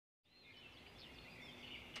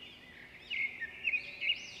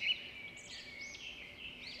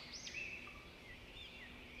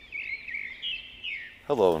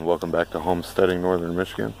Hello and welcome back to Homesteading, Northern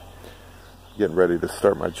Michigan. Getting ready to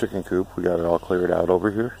start my chicken coop. We got it all cleared out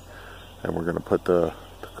over here, and we're going to put the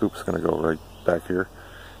coop's going to go right back here,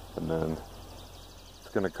 and then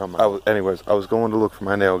it's going to come out. Anyways, I was going to look for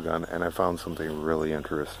my nail gun, and I found something really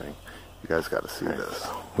interesting. You guys got to see this.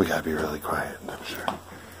 We got to be really quiet. I'm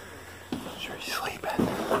sure he's sleeping.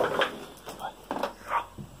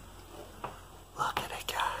 Look at it,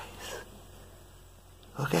 guys.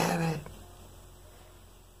 Look at it.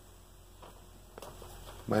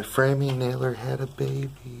 My framing nailer had a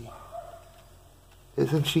baby.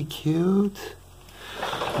 Isn't she cute?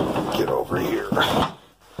 Get over here.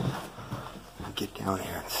 Get down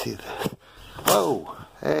here and see this. Whoa!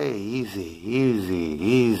 Hey, easy, easy,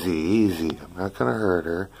 easy, easy. I'm not gonna hurt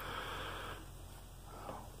her.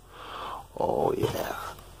 Oh yeah.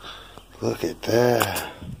 Look at that.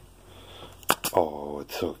 Oh,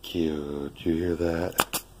 it's so cute. You hear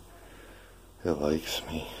that? It likes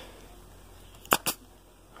me.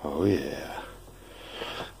 Oh yeah.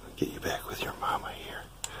 I'll get you back with your mama here.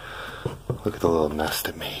 Look at the little nest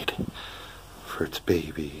it made for its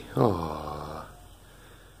baby. Aww.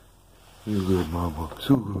 You good mama.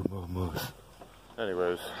 So good mamas.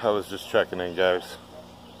 Anyways, I was just checking in, guys.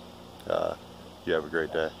 You have a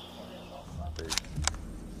great day.